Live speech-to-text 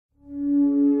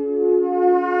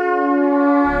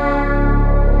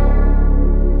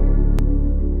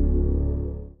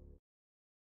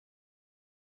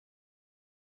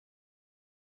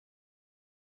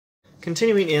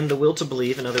Continuing in The Will to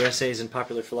Believe and Other Essays in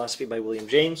Popular Philosophy by William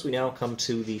James, we now come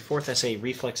to the fourth essay,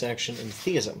 Reflex, Action, and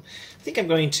Theism. I think I'm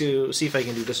going to see if I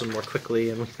can do this one more quickly,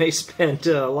 and we may spend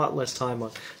a lot less time on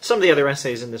some of the other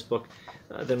essays in this book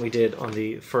than we did on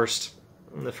the first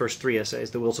three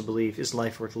essays, The Will to Believe, Is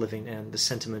Life Worth Living, and The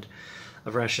Sentiment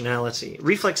of Rationality.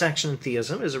 Reflex, Action, and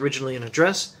Theism is originally an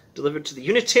address delivered to the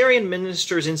Unitarian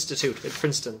Ministers' Institute at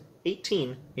Princeton,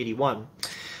 1881.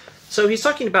 So he's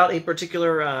talking about a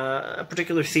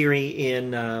particular theory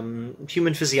in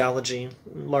human physiology,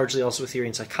 largely also a theory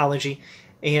in psychology,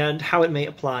 and how it may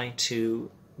apply to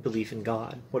belief in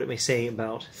God, what it may say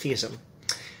about theism.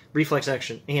 Reflex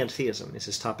action and theism is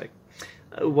his topic.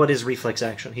 What is reflex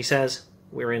action? He says,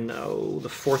 we're in the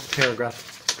fourth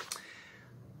paragraph.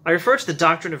 I refer to the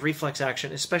doctrine of reflex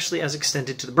action, especially as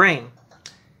extended to the brain.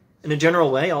 In a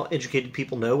general way, all educated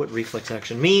people know what reflex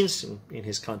action means, in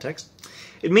his context.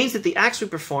 It means that the acts we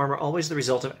perform are always the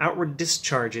result of outward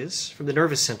discharges from the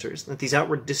nervous centers, and that these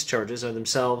outward discharges are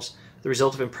themselves the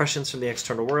result of impressions from the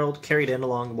external world carried in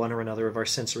along one or another of our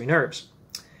sensory nerves.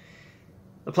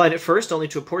 Applied at first only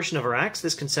to a portion of our acts,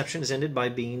 this conception is ended by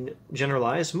being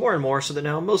generalized more and more, so that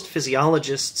now most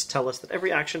physiologists tell us that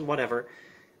every action whatever,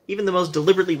 even the most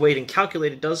deliberately weighed and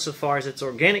calculated, does so far as its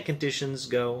organic conditions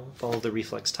go follow the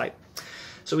reflex type.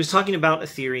 So he's talking about a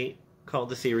theory called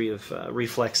the theory of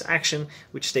reflex action,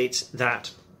 which states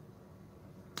that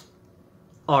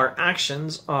our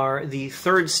actions are the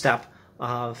third step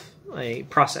of a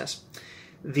process.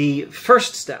 The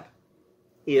first step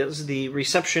is the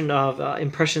reception of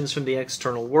impressions from the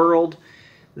external world.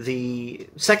 The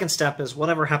second step is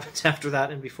whatever happens after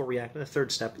that and before we act. And the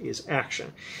third step is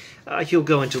action. He'll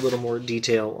go into a little more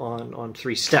detail on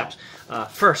three steps.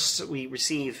 First, we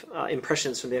receive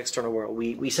impressions from the external world.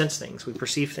 We sense things. We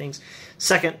perceive things.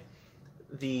 Second,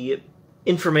 the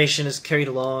information is carried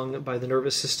along by the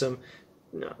nervous system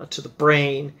to the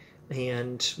brain,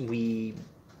 and we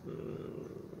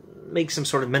make some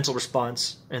sort of mental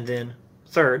response. And then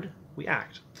third, we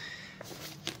act.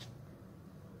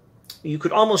 You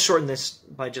could almost shorten this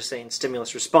by just saying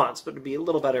stimulus response, but it would be a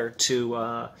little better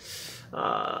to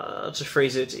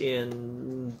phrase it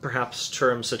in perhaps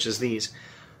terms such as these: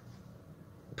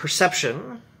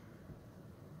 perception,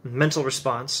 mental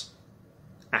response,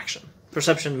 action.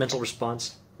 Perception, mental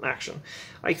response, action.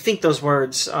 I think those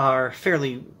words are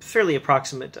fairly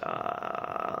approximate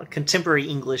contemporary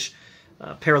English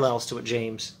parallels to what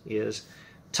James is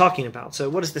talking about. So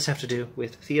what does this have to do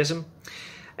with theism?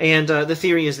 And the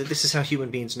theory is that this is how human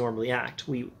beings normally act.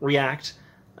 We act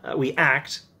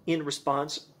in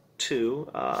response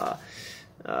to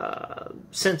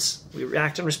sense. We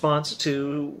react in response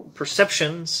to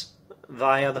perceptions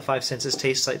via the five senses: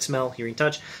 taste, sight, smell, hearing,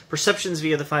 touch. Perceptions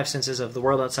via the five senses of the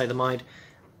world outside the mind.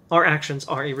 Our actions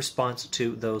are a response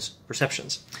to those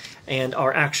perceptions. And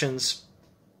our actions,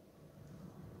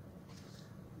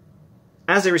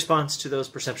 as a response to those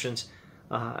perceptions,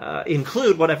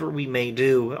 include whatever we may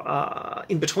do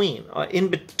in between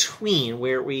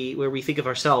where we think of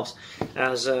ourselves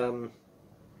as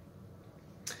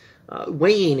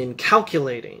weighing and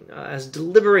calculating, as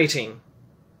deliberating.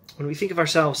 When we think of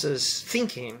ourselves as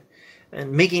thinking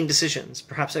and making decisions,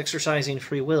 perhaps exercising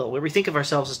free will, where we think of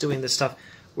ourselves as doing this stuff,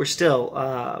 we're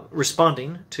still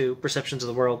responding to perceptions of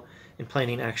the world and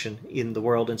planning action in the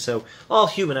world. And so all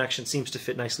human action seems to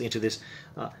fit nicely into this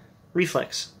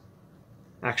reflex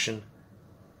action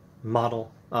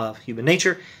model of human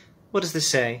nature. What does this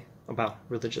say about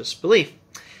religious belief?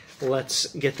 Let's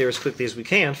get there as quickly as we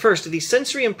can. First, the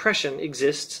sensory impression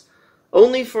exists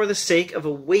only for the sake of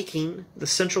awaking the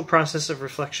central process of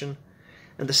reflection,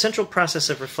 and the central process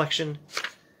of reflection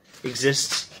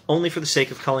exists only for the sake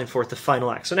of calling forth the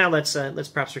final act. So now let's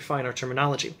perhaps refine our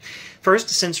terminology. First,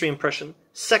 sensory impression.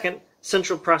 Second,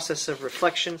 central process of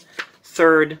reflection.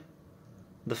 Third,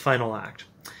 the final act.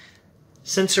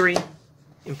 Sensory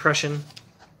impression,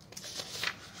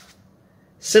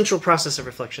 central process of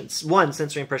reflection. 1,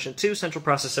 sensory impression. 2, central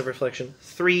process of reflection.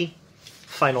 3,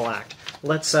 final act.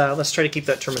 Let's try to keep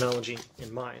that terminology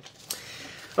in mind.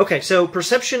 Okay, so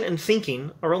perception and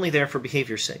thinking are only there for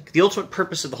behavior's sake. The ultimate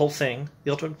purpose of the whole thing, the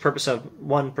ultimate purpose of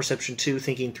 1, perception, 2,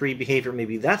 thinking, 3, behavior,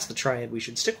 maybe that's the triad we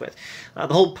should stick with.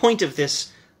 The whole point of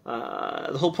this,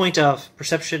 the whole point of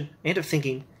perception and of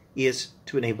thinking is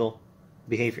to enable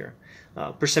behavior.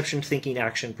 Perception, thinking,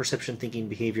 action. Perception, thinking,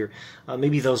 behavior.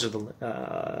 Maybe those are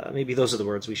the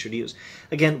words we should use.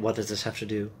 Again, what does this have to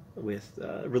do with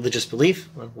religious belief?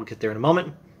 Well, we'll get there in a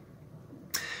moment.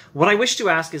 What I wish to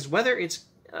ask is whether its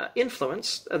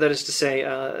influence, that is to say,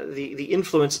 the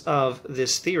influence of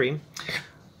this theory,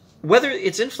 whether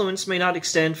its influence may not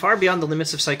extend far beyond the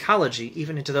limits of psychology,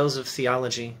 even into those of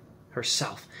theology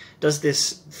herself. Does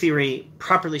this theory,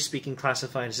 properly speaking,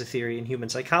 classified as a theory in human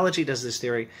psychology? Does this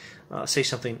theory say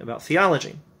something about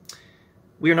theology?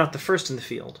 We are not the first in the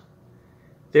field.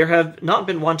 There have not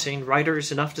been wanting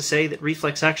writers enough to say that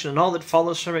reflex action and all that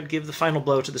follows from it give the final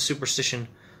blow to the superstition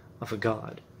of a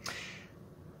god.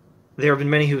 There have been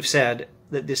many who have said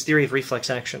that this theory of reflex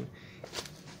action,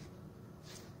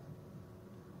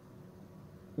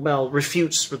 well,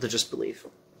 refutes religious belief.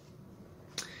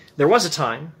 There was a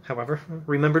time, however,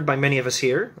 remembered by many of us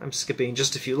here, I'm skipping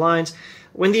just a few lines,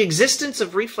 when the existence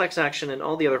of reflex action and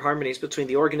all the other harmonies between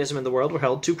the organism and the world were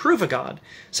held to prove a god.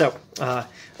 So,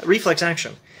 reflex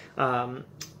action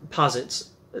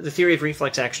posits the theory of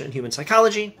reflex action in human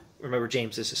psychology. Remember,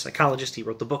 James is a psychologist. He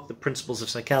wrote the book, The Principles of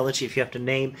Psychology. If you have to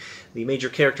name the major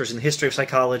characters in the history of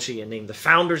psychology and name the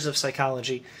founders of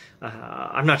psychology,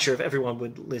 I'm not sure if everyone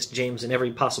would list James in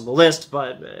every possible list,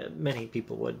 but many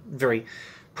people would very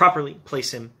properly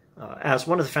place him as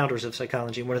one of the founders of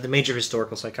psychology and one of the major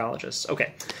historical psychologists.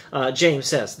 Okay, James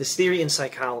says, this theory in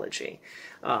psychology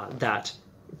that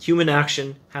human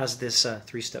action has this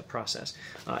three-step process.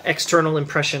 External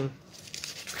impression,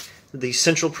 the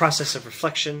central process of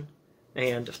reflection,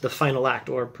 and the final act,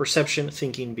 or perception,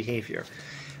 thinking, behavior.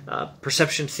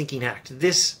 Perception, thinking, act.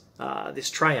 This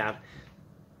triad,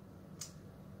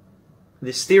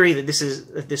 this theory that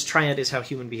this triad is how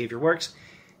human behavior works,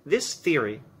 this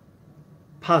theory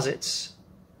posits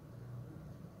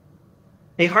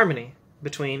a harmony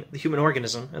between the human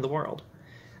organism and the world.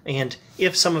 And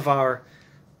if some of our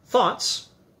thoughts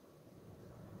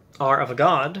are of a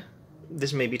god,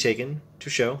 this may be taken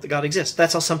to show that God exists.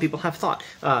 That's how some people have thought,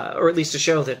 or at least to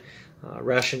show that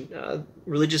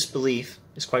religious belief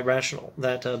is quite rational,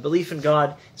 that belief in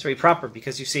God is very proper,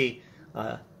 because you see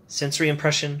sensory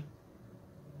impression,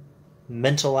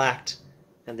 mental act,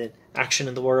 and then action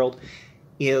in the world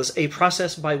is a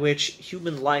process by which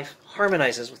human life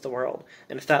harmonizes with the world.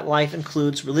 And if that life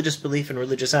includes religious belief and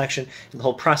religious action, and the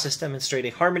whole process demonstrate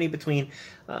a harmony between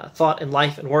thought and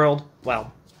life and world,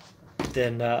 well,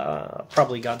 then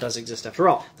probably God does exist after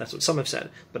all. That's what some have said.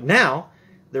 But now,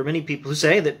 there are many people who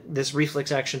say that this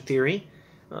reflex action theory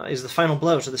is the final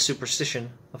blow to the superstition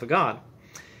of a god.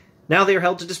 Now they are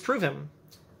held to disprove him.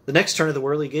 The next turn of the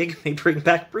whirligig may bring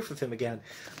back proof of him again.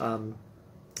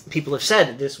 People have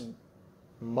said this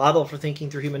model for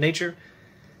thinking through human nature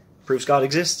proves God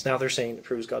exists. Now they're saying it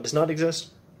proves God does not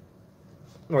exist.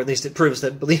 Or at least it proves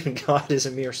that belief in God is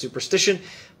a mere superstition,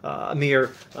 a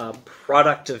mere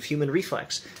product of human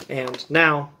reflex. And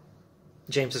now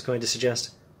James is going to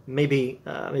suggest maybe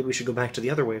we should go back to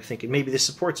the other way of thinking. Maybe this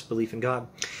supports belief in God.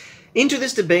 Into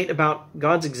this debate about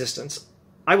God's existence,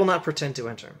 I will not pretend to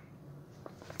enter.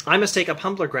 I must take up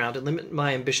humbler ground and limit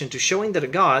my ambition to showing that a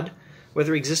God,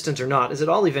 whether existent or not, is at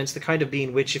all events the kind of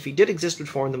being which, if he did exist, would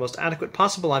form the most adequate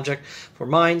possible object for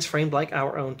minds framed like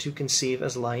our own to conceive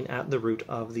as lying at the root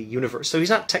of the universe. So he's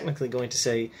not technically going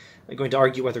to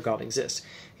argue whether God exists.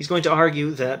 He's going to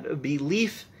argue that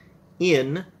belief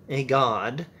in a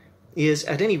God is,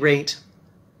 at any rate,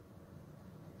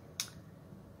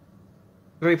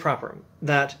 very proper.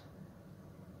 That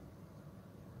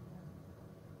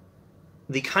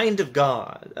the kind of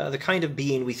God, the kind of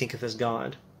being we think of as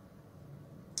God,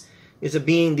 is a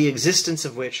being the existence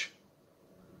of which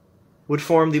would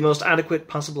form the most adequate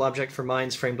possible object for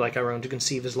minds framed like our own to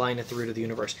conceive as lying at the root of the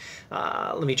universe.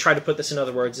 Let me try to put this in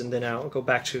other words, and then I'll go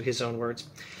back to his own words.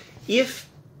 If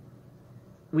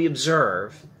we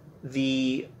observe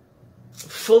the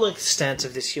full extent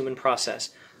of this human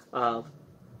process of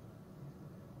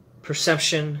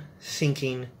perception,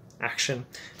 thinking, action,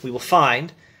 we will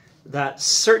find that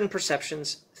certain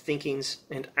perceptions, thinkings,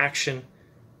 and action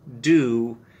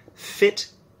do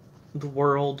fit the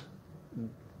world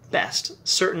best.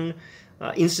 Certain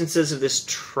instances of this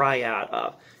triad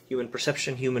of human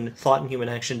perception, human thought, and human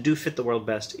action do fit the world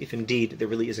best, if indeed there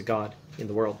really is a God in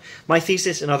the world. My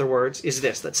thesis, in other words, is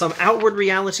this: that some outward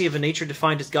reality of a nature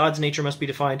defined as God's nature must be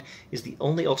defined is the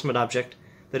only ultimate object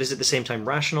that is at the same time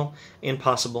rational and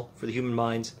possible for the human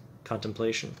mind's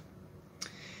contemplation.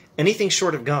 Anything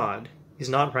short of God is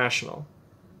not rational.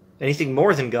 Anything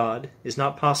more than God is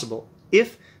not possible,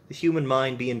 if the human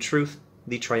mind be in truth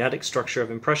the triadic structure of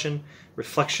impression,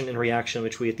 reflection, and reaction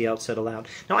which we at the outset allowed.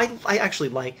 Now, I actually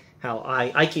like how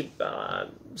I keep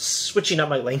switching up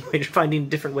my language, finding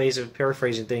different ways of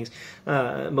paraphrasing things,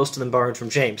 most of them borrowed from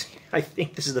James. I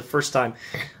think this is the first time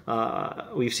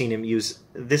we've seen him use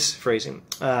this phrasing.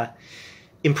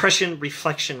 Impression,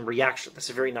 reflection, reaction. That's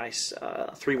a very nice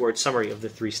three-word summary of the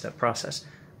three-step process.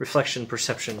 Reflection,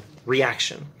 perception,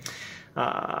 reaction.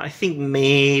 I think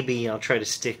maybe I'll try to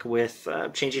stick with,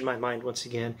 changing my mind once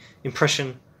again,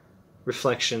 impression,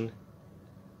 reflection,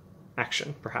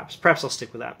 action, perhaps. Perhaps I'll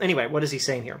stick with that. Anyway, what is he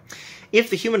saying here? If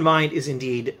the human mind is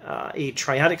indeed a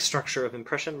triadic structure of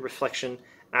impression, reflection,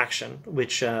 action,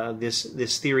 which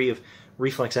this theory of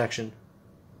reflex action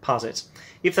posits,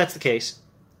 if that's the case,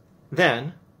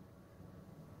 then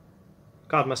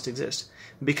God must exist.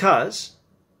 Because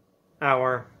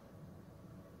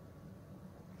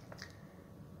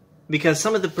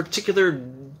some of the particular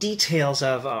details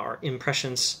of our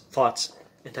impressions, thoughts,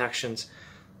 and actions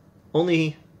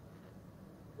only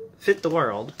fit the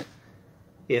world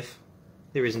if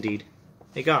there is indeed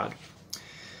a God.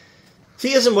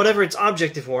 Theism, whatever its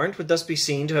objective warrant, would thus be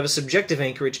seen to have a subjective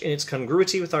anchorage in its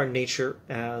congruity with our nature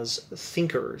as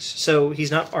thinkers. So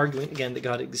he's not arguing, again, that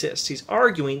God exists. He's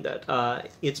arguing that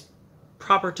it's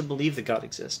proper to believe that God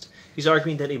exists. He's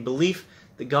arguing that a belief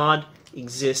that God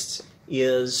exists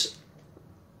is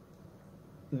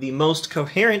the most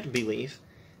coherent belief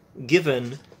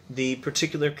given the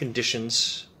particular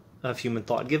conditions of human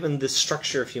thought, given the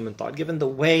structure of human thought, given the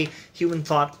way human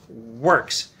thought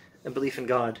works. A belief in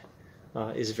God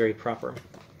is very proper.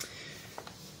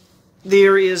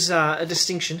 There is a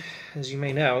distinction, as you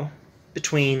may know,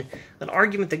 between an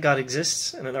argument that God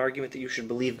exists and an argument that you should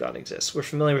believe God exists. We're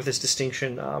familiar with this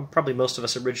distinction, probably most of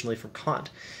us originally from Kant.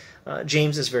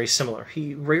 James is very similar.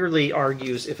 He rarely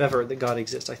argues, if ever, that God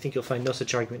exists. I think you'll find no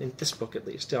such argument in this book, at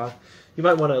least. You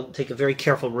might want to take a very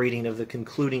careful reading of the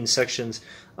concluding sections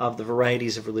of the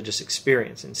Varieties of Religious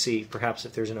Experience and see perhaps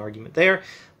if there's an argument there.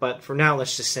 But for now,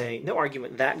 let's just say no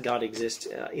argument that God exists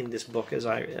in this book, if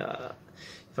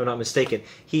I'm not mistaken.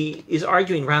 He is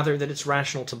arguing rather that it's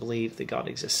rational to believe that God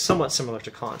exists, somewhat similar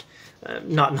to Kant.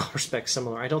 Not in all respects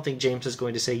similar. I don't think James is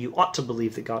going to say you ought to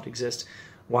believe that God exists,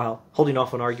 while holding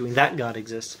off on arguing that God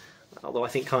exists, although I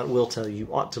think Kant will tell you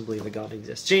ought to believe that God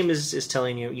exists. James is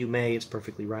telling you you may, it's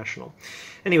perfectly rational.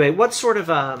 Anyway, what sort of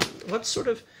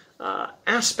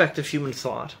aspect of human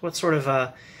thought, what sort of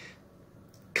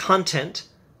content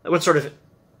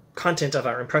of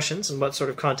our impressions, and what sort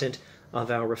of content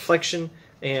of our reflection,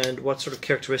 and what sort of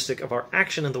characteristic of our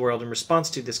action in the world in response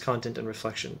to this content and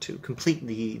reflection, to complete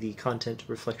the content,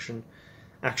 reflection,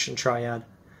 action triad,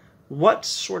 what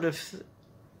sort of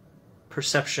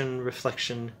perception,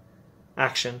 reflection,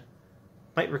 action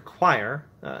might require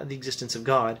the existence of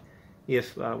God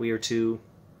if we are to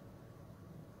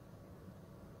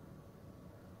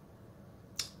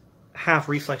have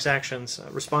reflex actions,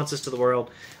 responses to the world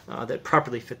that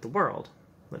properly fit the world.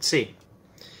 Let's see.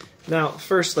 Now,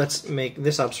 first, let's make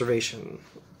this observation,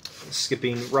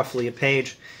 skipping roughly a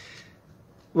page.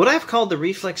 What I've called the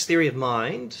reflex theory of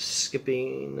mind,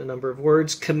 skipping a number of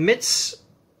words, commits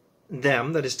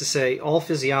them, that is to say, all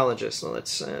physiologists. Now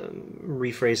let's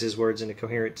rephrase his words in a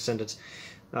coherent sentence.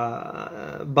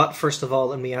 But first of all,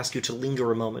 let me ask you to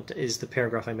linger a moment, is the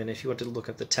paragraph I'm in, if you want to look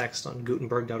up the text on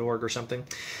Gutenberg.org or something.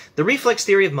 The reflex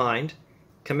theory of mind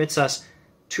commits us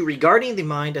to regarding the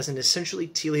mind as an essentially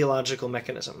teleological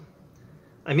mechanism.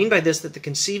 I mean by this that the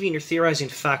conceiving or theorizing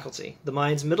faculty, the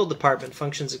mind's middle department,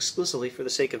 functions exclusively for the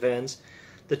sake of ends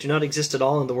that do not exist at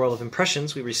all in the world of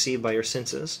impressions we receive by our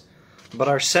senses, but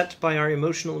are set by our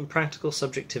emotional and practical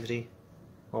subjectivity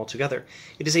altogether.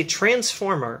 It is a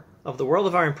transformer of the world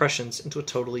of our impressions into a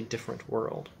totally different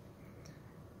world.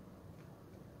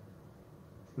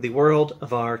 The world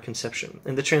of our conception.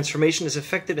 And the transformation is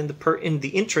effected in the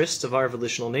interests of our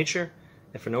volitional nature,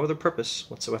 and for no other purpose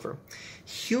whatsoever.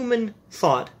 Human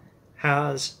thought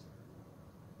has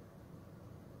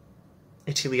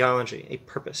a teleology, a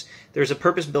purpose. There's a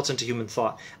purpose built into human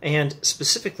thought, and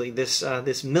specifically this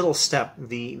middle step,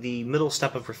 the middle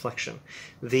step of reflection,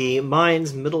 the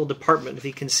mind's middle department,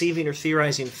 the conceiving or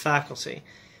theorizing faculty,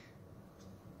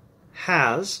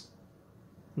 has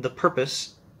the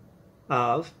purpose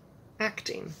of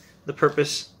acting. The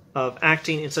purpose of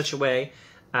acting in such a way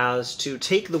as to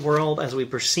take the world as we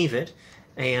perceive it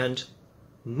and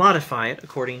modify it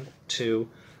according to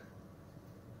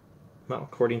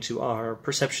our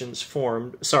perceptions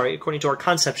according to our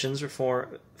conceptions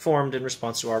formed in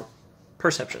response to our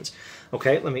perceptions.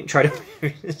 Okay, let me try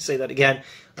to say that again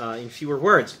in fewer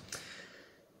words.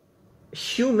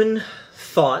 Human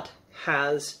thought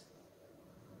has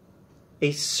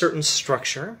a certain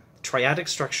structure, triadic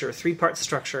structure, a three-part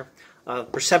structure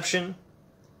of perception,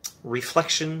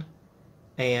 reflection,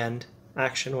 and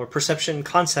action, or perception,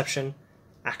 conception,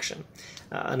 action.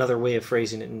 Another way of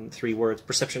phrasing it in 3 words: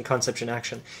 perception, conception,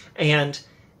 action. And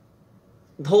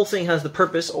The whole thing has the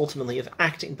purpose, ultimately, of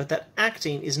acting, but that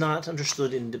acting is not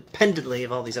understood independently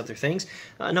of all these other things.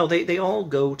 No, they all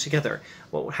go together.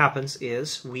 What happens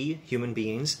is we, human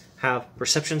beings, have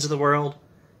perceptions of the world,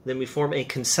 then we form a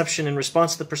conception in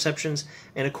response to the perceptions,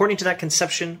 and according to that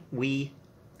conception, we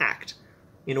act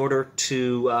in order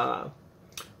to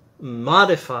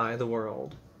modify the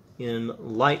world in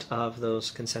light of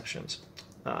those conceptions.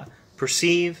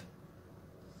 Perceive,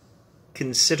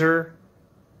 consider,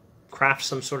 craft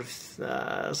some sort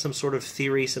of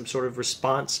theory, some sort of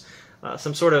response,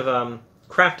 some sort of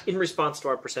craft in response to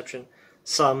our perception,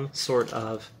 some sort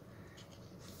of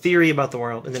theory about the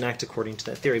world, and then act according to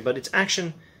that theory. But it's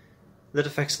action that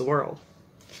affects the world.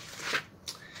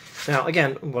 Now,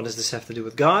 again, what does this have to do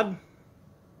with God?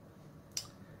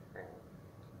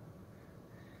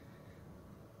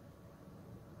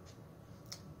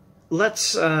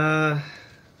 Let's go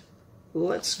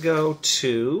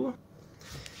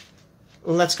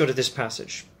to this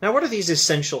passage. Now, what are these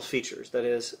essential features? That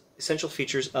is, essential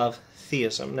features of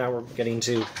theism. Now we're getting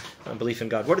to belief in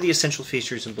God. What are the essential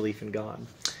features in belief in God?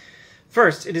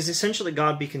 First, it is essential that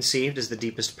God be conceived as the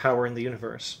deepest power in the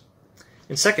universe.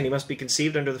 And second, he must be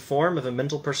conceived under the form of a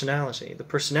mental personality. The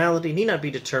personality need not be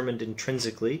determined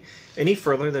intrinsically any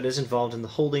further than is involved in the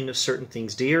holding of certain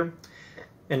things dear,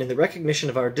 and in the recognition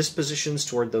of our dispositions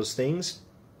toward those things,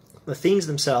 the things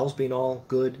themselves being all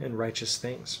good and righteous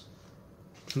things.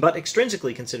 But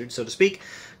extrinsically considered, so to speak,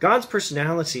 God's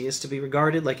personality is to be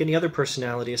regarded like any other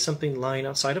personality as something lying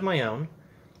outside of my own,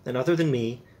 and other than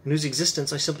me, and whose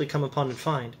existence I simply come upon and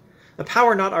find. A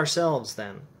power not ourselves,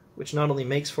 then, which not only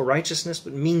makes for righteousness,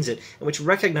 but means it, and which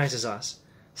recognizes us.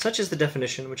 Such is the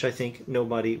definition which I think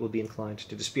nobody will be inclined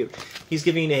to dispute. He's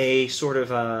giving a sort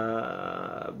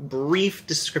of brief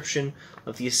description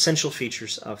of the essential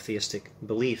features of theistic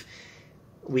belief.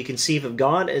 We conceive of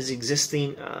God as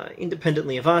existing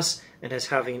independently of us, and as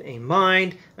having a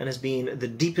mind, and as being the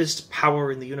deepest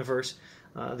power in the universe,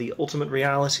 the ultimate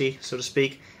reality, so to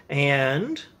speak,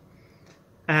 and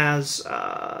as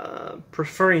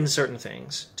preferring certain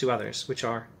things to others, which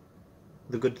are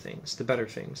the good things, the better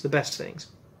things, the best things.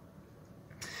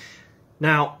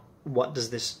 Now, what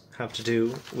does this have to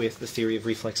do with the theory of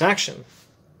reflex action?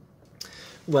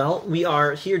 Well, we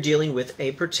are here dealing with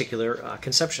a particular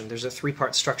conception. There's a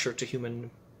three-part structure to human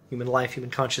life,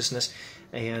 human consciousness,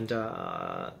 and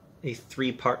a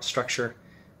three-part structure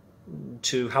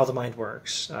to how the mind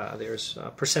works. There's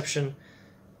perception,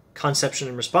 conception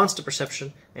in response to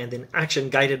perception, and then action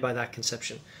guided by that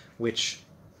conception, which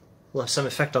will have some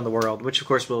effect on the world, which of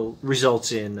course will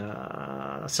result in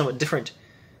somewhat different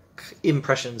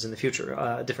impressions in the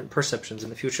future, different perceptions in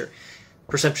the future.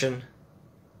 Perception,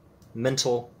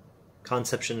 mental,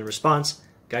 conception and response,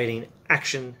 guiding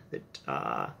action that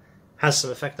has some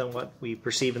effect on what we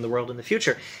perceive in the world in the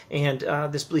future. And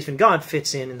this belief in God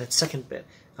fits in that second bit,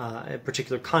 a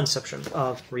particular conception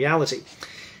of reality.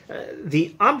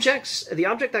 The object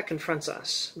that confronts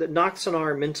us, that knocks on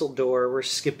our mental door, we're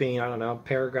skipping, I don't know, a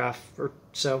paragraph or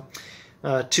so,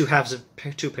 two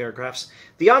paragraphs.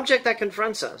 The object that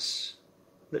confronts us,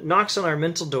 that knocks on our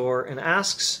mental door and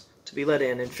asks to be let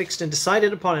in and fixed and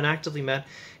decided upon and actively met,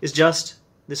 is just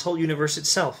this whole universe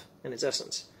itself in its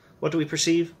essence. What do we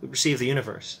perceive? We perceive the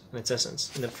universe in its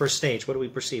essence. In the first stage, what do we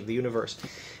perceive? The universe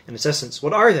in its essence.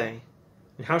 What are they?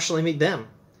 And how shall I meet them?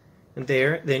 And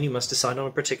there, then, you must decide on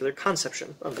a particular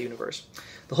conception of the universe.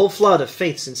 The whole flood of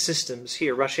faiths and systems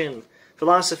here rush in.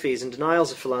 Philosophies and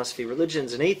denials of philosophy,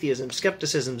 religions and atheism,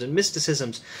 skepticisms and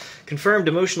mysticisms, confirmed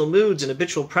emotional moods and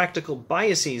habitual practical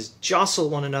biases jostle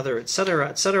one another, etc.,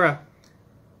 etc.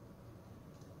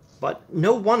 But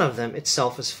no one of them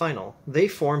itself is final. They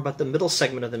form but the middle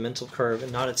segment of the mental curve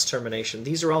and not its termination.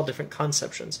 These are all different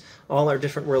conceptions. All are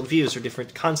different worldviews or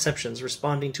different conceptions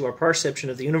responding to our perception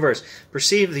of the universe.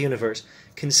 Perceive the universe.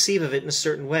 Conceive of it in a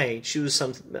certain way. Choose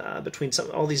some between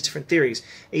all these different theories.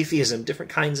 Atheism,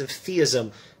 different kinds of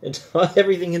theism, and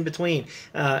everything in between,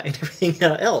 and everything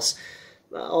else.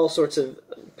 All sorts of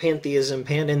pantheism,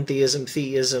 panentheism,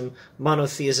 theism,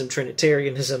 monotheism,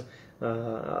 trinitarianism,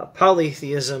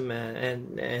 polytheism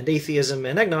and atheism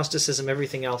and agnosticism,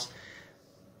 everything else.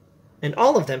 And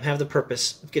all of them have the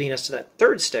purpose of getting us to that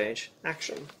third stage,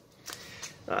 action.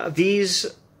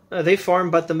 They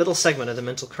form but the middle segment of the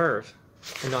mental curve,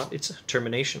 and not its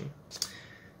termination.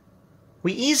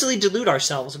 We easily delude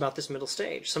ourselves about this middle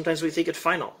stage. Sometimes we think it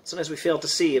final. Sometimes we fail to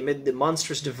see, amid the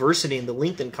monstrous diversity and the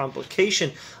length and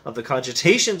complication of the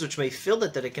cogitations which may fill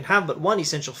it, that it can have but one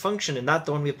essential function, and not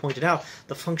the one we have pointed out,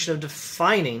 the function of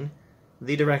defining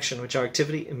the direction which our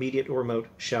activity, immediate or remote,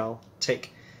 shall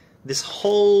take. This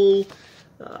whole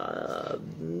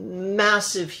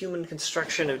massive human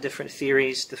construction of different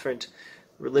theories, different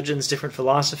religions, different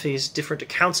philosophies, different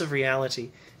accounts of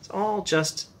reality. It's all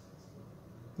just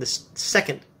this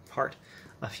second part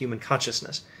of human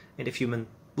consciousness and of human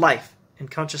life. And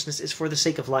consciousness is for the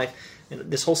sake of life.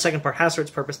 And this whole second part has for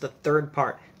its purpose the third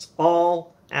part. It's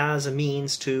all as a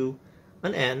means to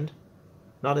an end,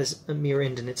 not as a mere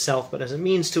end in itself, but as a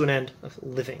means to an end of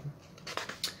living.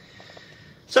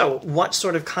 So, what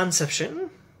sort of conception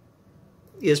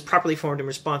is properly formed in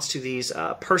response to these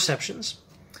perceptions?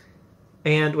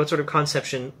 And what sort of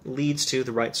conception leads to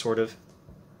the right sort of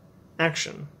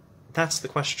action? That's the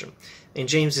question. And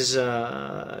James is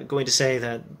going to say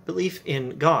that belief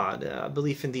in God,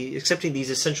 belief in accepting these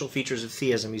essential features of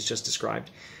theism he's just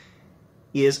described,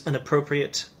 is an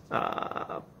appropriate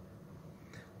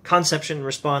conception in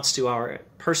response to our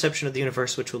perception of the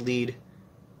universe, which will lead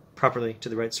properly to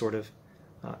the right sort of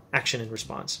action and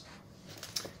response,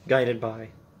 guided by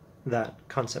that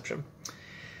conception.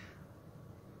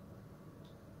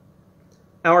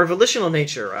 Our volitional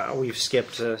nature, we've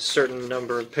skipped a certain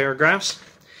number of paragraphs.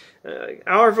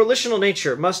 Our volitional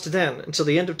nature must then, until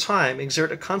the end of time,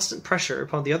 exert a constant pressure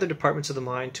upon the other departments of the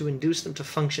mind to induce them to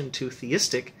function to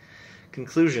theistic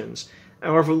conclusions.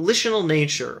 Our volitional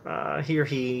nature, here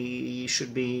he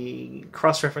should be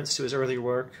cross-referenced to his earlier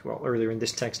work, well, earlier in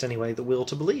this text anyway, The Will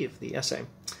to Believe, the essay.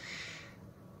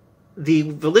 The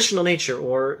volitional nature,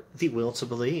 or the will to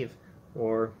believe,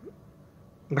 or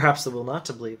perhaps the will not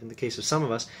to believe in the case of some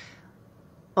of us,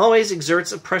 always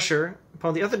exerts a pressure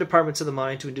upon the other departments of the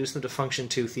mind to induce them to function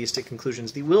to theistic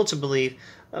conclusions. The will to believe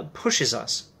pushes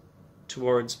us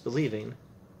towards believing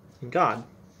in God.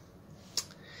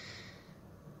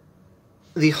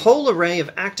 The whole array of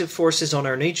active forces on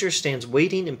our nature stands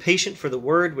waiting, impatient for the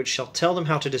word which shall tell them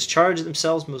how to discharge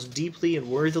themselves most deeply and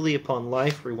worthily upon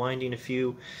life. Rewinding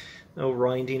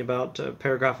about a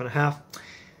paragraph and a half.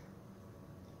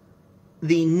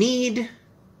 The need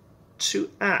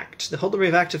to act, the whole array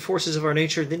of active forces of our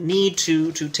nature, the need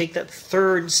to take that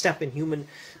third step in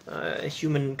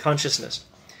human consciousness,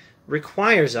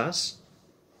 requires us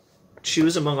to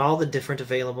choose among all the different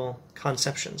available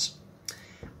conceptions.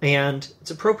 And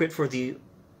it's appropriate for the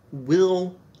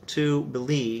will to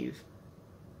believe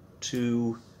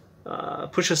to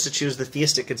push us to choose the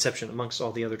theistic conception amongst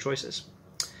all the other choices.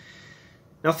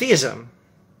 Now, theism,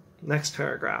 next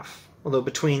paragraph, although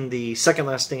between the second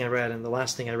last thing I read and the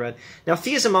last thing I read. Now,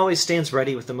 theism always stands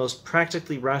ready with the most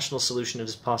practically rational solution it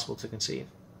is possible to conceive.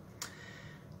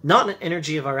 Not an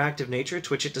energy of our active nature to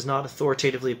which it does not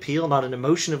authoritatively appeal, not an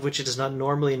emotion of which it does not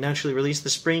normally and naturally release the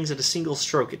springs at a single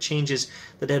stroke. It changes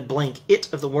the dead blank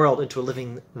it of the world into a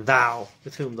living thou,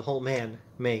 with whom the whole man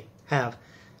may have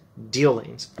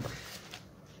dealings.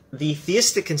 The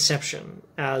theistic conception,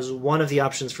 as one of the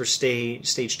options for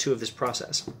stage 2 of this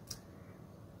process,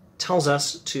 tells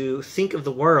us to think of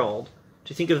the world,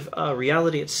 to think of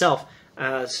reality itself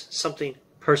as something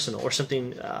personal or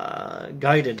something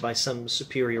guided by some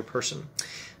superior person.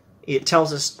 It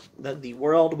tells us that the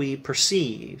world we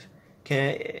perceive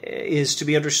is to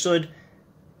be understood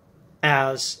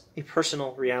as a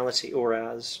personal reality or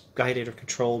as guided or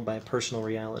controlled by a personal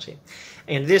reality.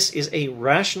 And this is a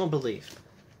rational belief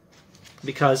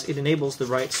because it enables the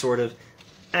right sort of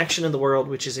action in the world,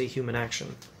 which is a human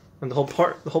action. And the whole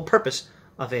purpose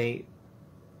of a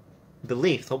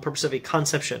belief, the whole purpose of a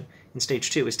conception in stage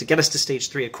 2 is to get us to stage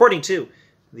 3 according to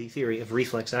the theory of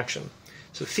reflex action.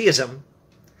 So theism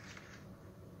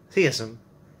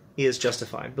is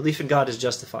justified. Belief in God is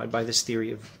justified by this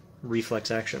theory of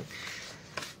reflex action.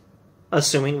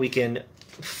 Assuming we can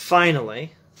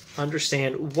finally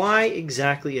understand why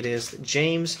exactly it is that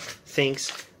James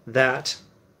thinks that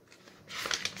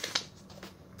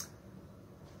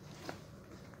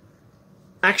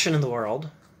action in the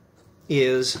world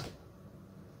is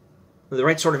the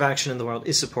right sort of action in the world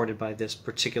is supported by this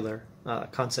particular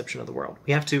conception of the world.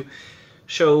 We have to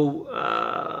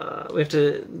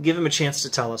give him a chance to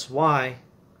tell us why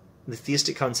the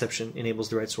theistic conception enables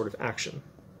the right sort of action.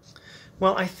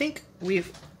 Well, I think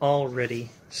we've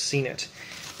already seen it.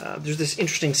 There's this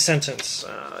interesting sentence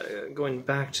going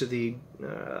back to the,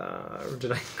 or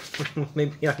did I,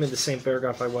 maybe I'm in the same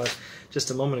paragraph I was just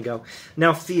a moment ago.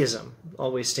 Now theism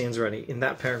always stands ready, in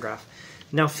that paragraph.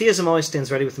 Now theism always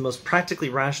stands ready with the most practically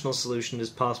rational solution it is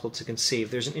possible to conceive.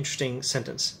 There's an interesting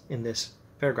sentence in this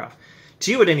paragraph.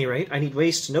 To you, at any rate, I need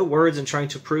waste no words in trying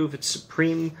to prove its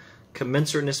supreme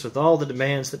commensurateness with all the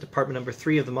demands that Department Number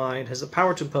 3 of the mind has the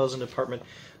power to impose on Department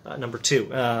Number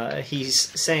 2. He's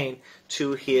saying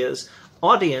to his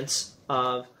audience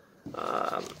of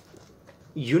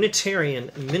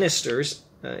Unitarian ministers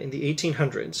in the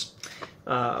 1800s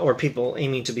or people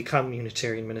aiming to become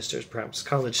Unitarian ministers, perhaps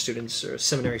college students or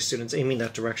seminary students aiming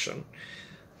that direction.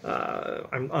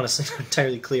 I'm honestly not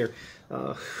entirely clear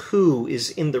who is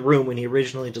in the room when he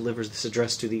originally delivers this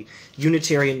address to the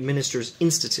Unitarian Ministers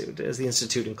Institute. Does the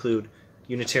institute include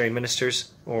Unitarian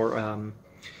ministers, or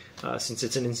since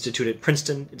it's an institute at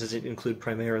Princeton, does it include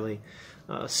primarily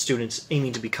students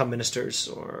aiming to become ministers,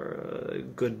 or a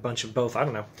good bunch of both? I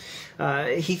don't know.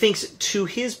 He thinks to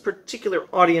his particular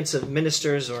audience of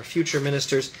ministers or future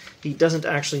ministers, he doesn't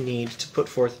actually need to put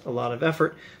forth a lot of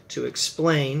effort to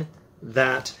explain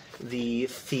that the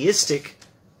theistic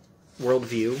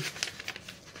worldview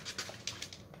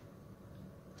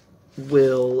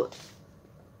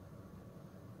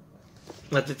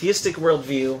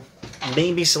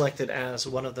may be selected as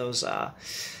one of those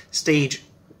stage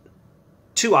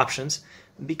 2 options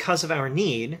because of our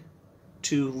need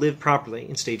to live properly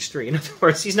in stage 3. In other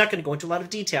words, he's not going to go into a lot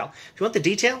of detail. If you want the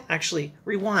detail, actually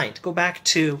rewind. Go back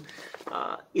to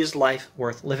is life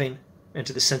worth living, and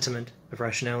to the sentiment of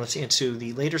rationality, and to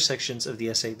the later sections of the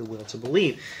essay, The Will to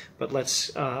Believe. But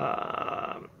let's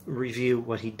review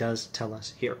what he does tell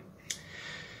us here.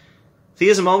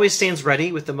 Theism always stands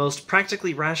ready with the most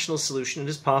practically rational solution it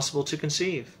is possible to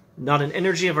conceive. Not an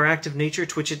energy of our active nature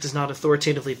to which it does not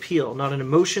authoritatively appeal, not an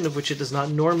emotion of which it does not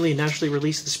normally and naturally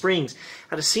release the springs.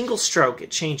 At a single stroke,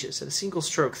 it changes. At a single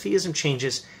stroke, theism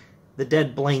changes the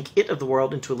dead blank it of the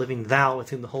world into a living thou with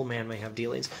whom the whole man may have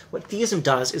dealings. What theism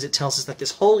does is it tells us that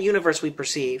this whole universe we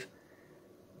perceive,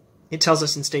 it tells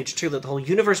us in stage 2 that the whole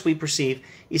universe we perceive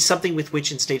is something with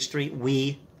which in stage 3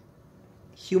 we,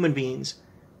 human beings,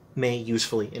 may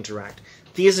usefully interact.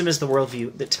 Theism is the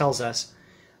worldview that tells us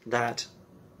that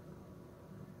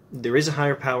there is a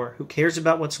higher power who cares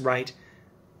about what's right,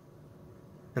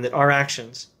 and that our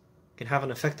actions can have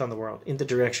an effect on the world in the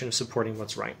direction of supporting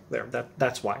what's right.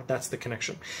 That's why. That's the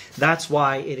connection. That's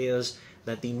why it is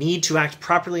that the need to act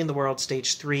properly in the world,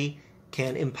 stage 3,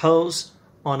 can impose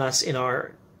on us in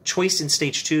our choice in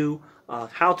stage 2,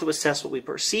 how to assess what we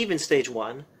perceive in stage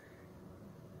 1.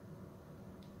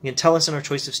 It can tell us in our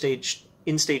choice of stage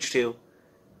 2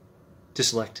 to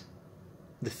select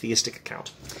the theistic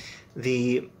account.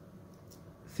 The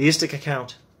theistic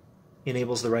account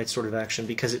enables the right sort of action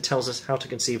because it tells us how to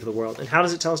conceive of the world. And how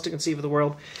does it tell us to conceive of the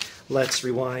world? Let's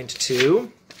rewind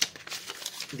to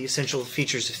the essential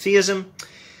features of theism.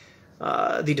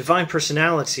 The divine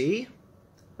personality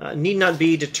need not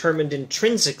be determined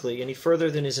intrinsically any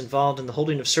further than is involved in the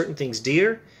holding of certain things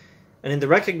dear, and in the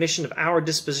recognition of our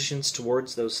dispositions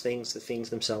towards those things, the things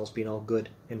themselves being all good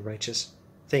and righteous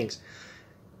things.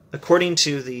 According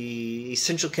to the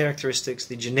essential characteristics,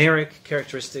 the generic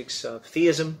characteristics of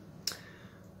theism,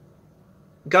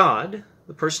 God,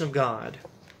 the person of God,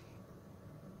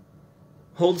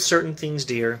 holds certain things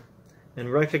dear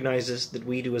and recognizes that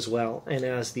we do as well, and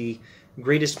as the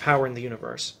greatest power in the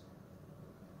universe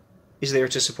is there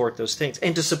to support those things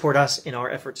and to support us in our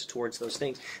efforts towards those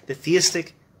things. The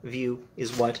theistic view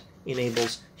is what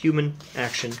enables human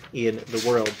action in the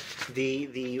world.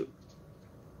 The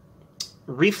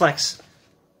reflex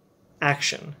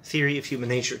action theory of human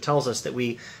nature tells us that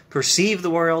we perceive the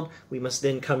world, we must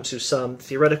then come to some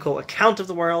theoretical account of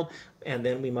the world, and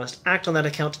then we must act on that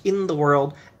account in the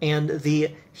world, and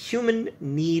the human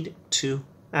need to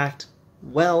act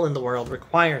well in the world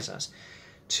requires us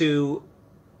to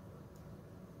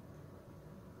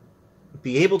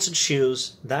be able to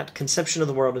choose that conception of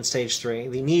the world in stage 3,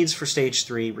 the needs for stage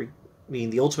 3 being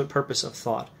the ultimate purpose of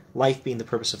thought, life being the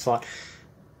purpose of thought,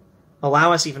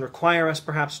 allow us, even require us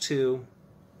perhaps, to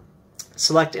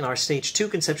select in our stage 2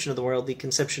 conception of the world the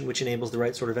conception which enables the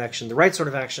right sort of action. The right sort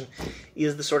of action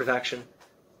is the sort of action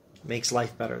that makes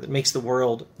life better, that makes the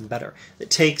world better,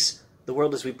 that takes the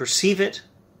world as we perceive it,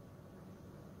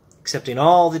 accepting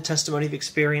all the testimony of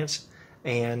experience,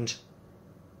 and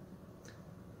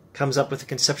comes up with a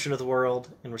conception of the world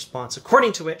in response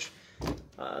according to which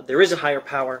there is a higher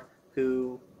power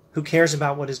who cares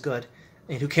about what is good,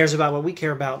 and who cares about what we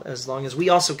care about as long as we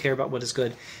also care about what is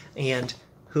good, and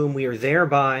whom we are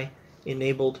thereby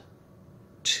enabled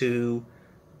to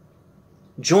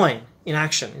join in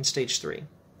action in stage 3.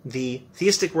 The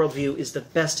theistic worldview is the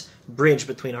best bridge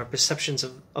between our perceptions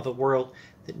of a world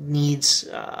that needs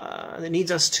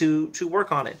us to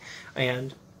work on it,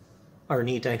 and our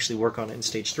need to actually work on it in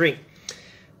stage 3.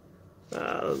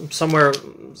 Somewhere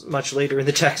much later in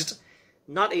the text,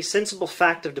 not a sensible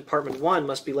fact of Department 1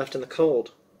 must be left in the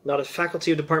cold. Not a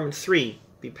faculty of Department 3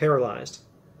 be paralyzed.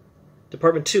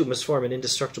 Department 2 must form an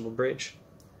indestructible bridge.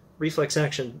 Reflex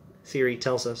action theory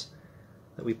tells us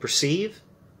that we perceive,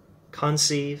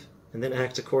 conceive, and then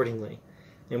act accordingly.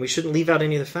 And we shouldn't leave out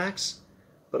any of the facts.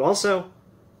 but also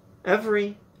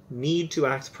every need to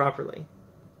act properly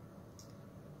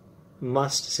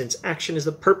must, since action is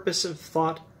the purpose of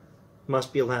thought,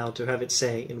 must be allowed to have its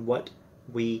say in what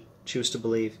we choose to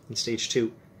believe in stage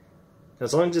 2.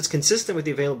 As long as it's consistent with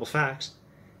the available facts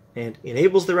and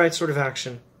enables the right sort of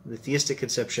action, the theistic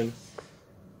conception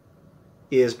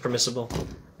is permissible,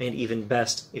 and even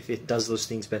best if it does those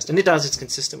things best. And it does, it's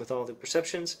consistent with all the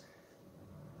perceptions,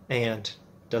 and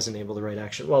does enable the right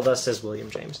action. Well, thus says William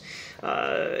James.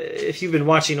 If you've been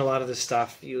watching a lot of this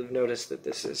stuff, you've noticed that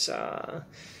this is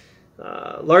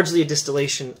largely a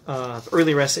distillation of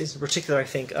earlier essays. In particular, I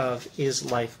think of Is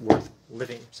Life Worth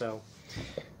Living? So,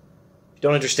 if you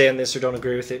don't understand this or don't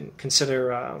agree with it,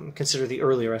 consider the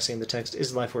earlier essay in the text,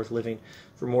 Is Life Worth Living?,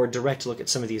 for a more direct look at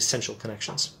some of the essential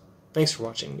connections. Thanks for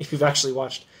watching. If you've actually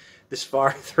watched this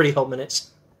far, 30 whole minutes,